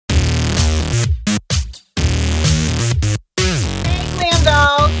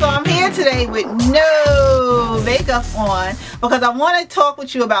with no makeup on because I want to talk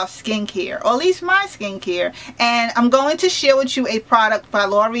with you about skincare, or at least my skincare. And I'm going to share with you a product by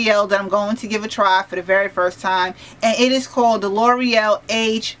L'Oreal that I'm going to give a try for the very first time. And it is called the L'Oreal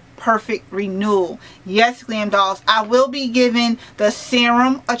Age Perfect Renewal. Yes, Glam Dolls, I will be giving the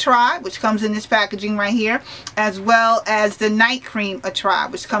serum a try, which comes in this packaging right here, as well as the night cream a try,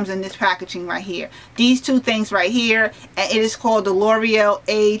 which comes in this packaging right here. These two things right here, and it is called the L'Oreal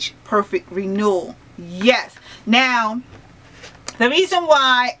Age Perfect Renewal. Yes. Now, the reason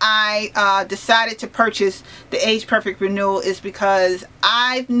why I decided to purchase the Age Perfect Renewal is because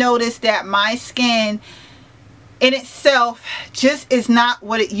I've noticed that my skin in itself just is not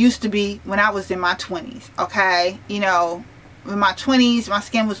what it used to be when I was in my 20s. Okay, you know, in my 20s my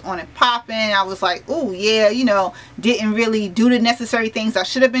skin was on and popping. I was like, oh yeah, you know, didn't really do the necessary things I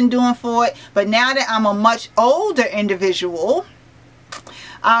should have been doing for it. But now that I'm a much older individual,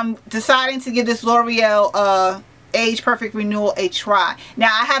 I'm deciding to give this L'Oreal Age Perfect Renewal a try. Now,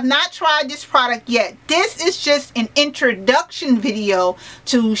 I have not tried this product yet. This is just an introduction video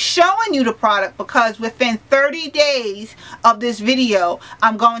to showing you the product, because within 30 days of this video,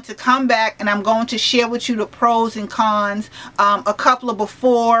 I'm going to come back and I'm going to share with you the pros and cons, a couple of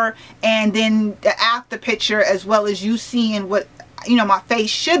before and then the after picture, as well as you seeing what, you know, my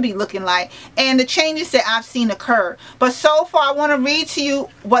face should be looking like and the changes that I've seen occur. But so far, I want to read to you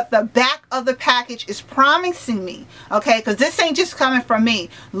what the back of the package is promising me, okay, because this ain't just coming from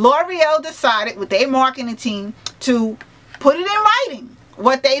me. L'Oreal decided with their marketing team to put it in writing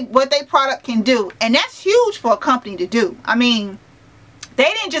what they product can do, and that's huge for a company to do. I mean, they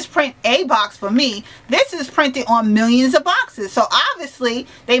didn't just print a box for me. This is printed on millions of boxes, so obviously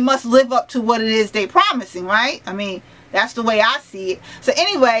they must live up to what it is they're promising, right? I mean, that's the way I see it. So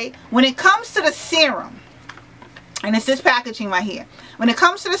anyway, when it comes to the serum, and it's this packaging right here. When it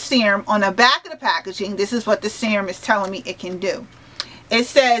comes to the serum, on the back of the packaging, this is what the serum is telling me it can do. It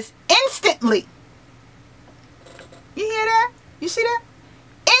says instantly. You hear that? You see that?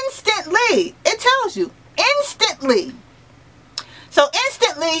 Instantly. It tells you. Instantly. So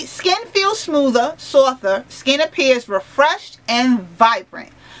instantly, skin feels smoother, softer, skin appears refreshed and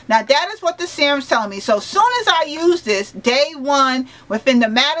vibrant. Now, that is what the serum's telling me. So, as soon as I use this, day one, within the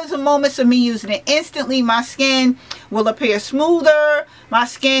matters of moments of me using it, instantly my skin will appear smoother, my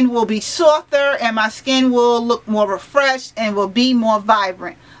skin will be softer, and my skin will look more refreshed and will be more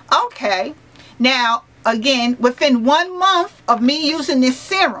vibrant. Okay. Now, again, within 1 month of me using this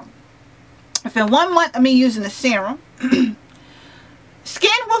serum,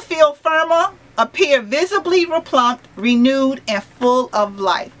 skin will feel firmer, appear visibly replumped, renewed, and full of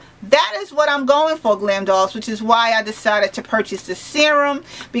life. That is what I'm going for, Glam Dolls, which is why I decided to purchase the serum,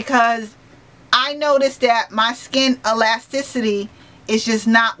 because I noticed that my skin elasticity is just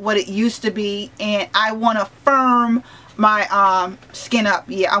not what it used to be, and I want to firm my skin up.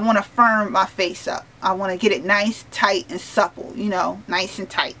 Yeah, I want to firm my face up. I want to get it nice, tight, and supple, you know, nice and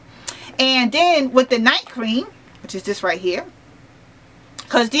tight. And then with the night cream, which is this right here,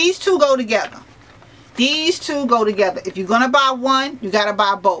 because these two go together. These two go together. If you're going to buy one, you got to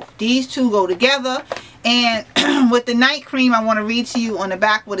buy both. These two go together. And with the night cream, I want to read to you on the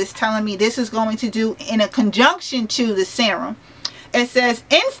back what it's telling me this is going to do in a conjunction to the serum. It says,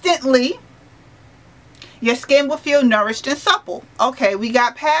 instantly, your skin will feel nourished and supple. Okay, we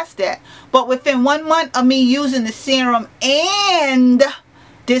got past that. But within 1 month of me using the serum and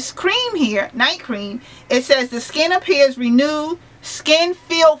this cream here, night cream, it says the skin appears renewed, skin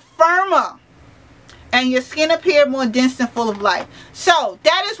feel firmer, and your skin appear more dense and full of life. So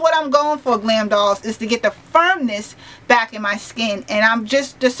that is what I'm going for, Glam Dolls, is to get the firmness back in my skin. And I'm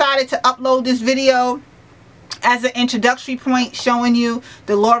just decided to upload this video as an introductory point, showing you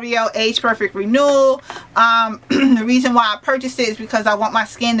the L'Oreal Age Perfect Renewal. The reason why I purchased it is because I want my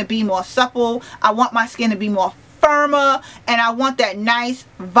skin to be more supple. I want my skin to be more firmer, and I want that nice,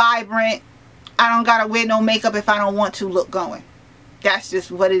 vibrant, I don't gotta wear no makeup if I don't want to look going. That's just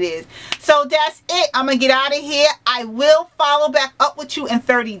what it is. So that's it. I'm going to get out of here. I will follow back up with you in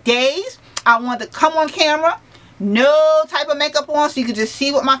 30 days. I want to come on camera, no type of makeup on, so you can just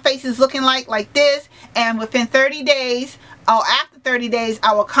see what my face is looking like this. And within 30 days, or after 30 days,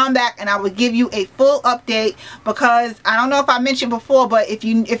 I will come back and I will give you a full update, because I don't know if I mentioned before, but if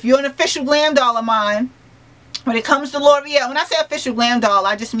you're an official Glam Doll of mine, when it comes to L'Oreal, when I say official Glam Doll,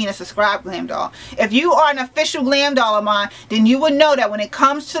 I just mean a subscribed Glam Doll. If you are an official Glam Doll of mine, then you would know that when it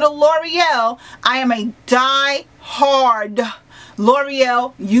comes to the L'Oreal, I am a die-hard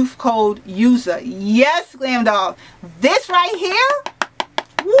L'Oreal Youth Code user. Yes, Glam Doll. This right here,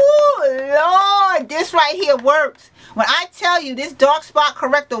 woo, Lord, this right here works. When I tell you this dark spot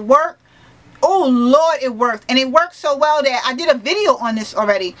corrector works, oh Lord, it worked. And it worked so well that I did a video on this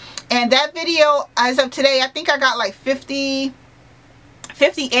already. And that video, as of today, I think I got like 58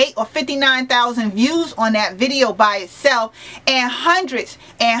 or 59,000 views on that video by itself, and hundreds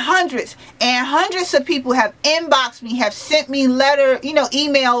and hundreds and hundreds of people have inboxed me, have sent me letter, you know,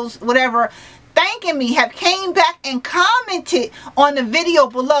 emails, whatever, thanking me, have came back and commented on the video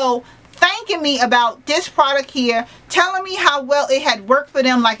below, thanking me about this product here, telling me how well it had worked for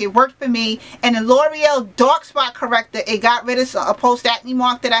them like it worked for me. And the L'Oreal Dark Spot Corrector, it got rid of a post-acne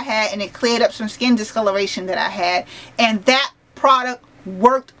mark that I had, and it cleared up some skin discoloration that I had. And that product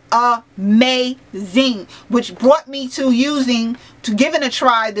worked amazing, which brought me to giving a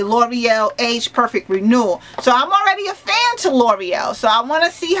try the L'Oreal Age Perfect Renewal. So I'm already a fan to L'Oreal, so I want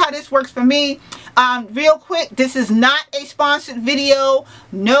to see how this works for me. Real quick, this is not a sponsored video.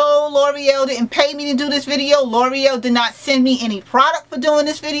 No, L'Oreal didn't pay me to do this video. L'Oreal did not send me any product for doing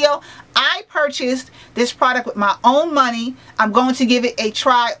this video. I purchased this product with my own money. I'm going to give it a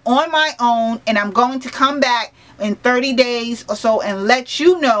try on my own, and I'm going to come back in 30 days or so and let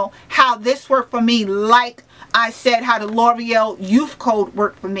you know how this worked for me, like I said how the L'Oreal Youth Code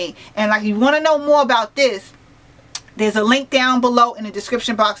worked for me. And like, if you want to know more about this, there's a link down below in the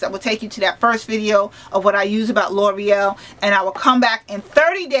description box that will take you to that first video of what I use about L'Oreal, and I will come back in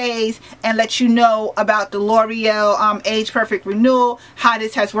 30 days and let you know about the L'Oreal Age Perfect Renewal, how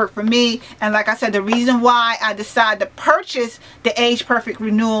this has worked for me. And like I said, the reason why I decided to purchase the Age Perfect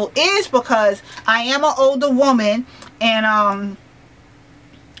Renewal is because I am an older woman, and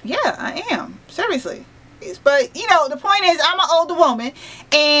yeah, I am, seriously. But you know, the point is, I'm an older woman,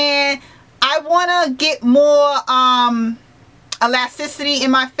 and I want to get more elasticity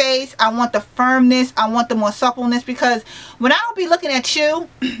in my face. I want the firmness. I want the more suppleness, because when I don't be looking at you,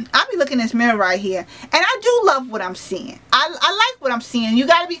 I'll be looking in this mirror right here. And I do love what I'm seeing. I like what I'm seeing. You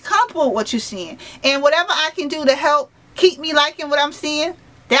got to be comfortable with what you're seeing. And whatever I can do to help keep me liking what I'm seeing,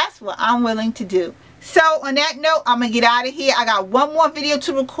 that's what I'm willing to do. So on that note, I'm going to get out of here. I got one more video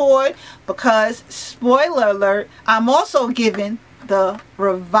to record because, spoiler alert, I'm also giving the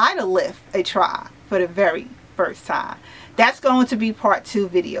Revitalift a try for the very first time. That's going to be part 2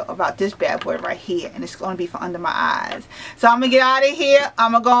 video about this bad boy right here, and it's going to be for under my eyes. So I'm gonna get out of here.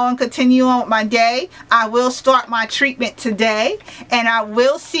 I'm gonna go and continue on with my day. I will start my treatment today, and I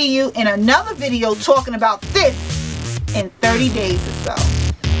will see you in another video talking about this in 30 days or so.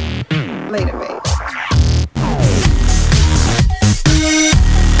 Later, babe.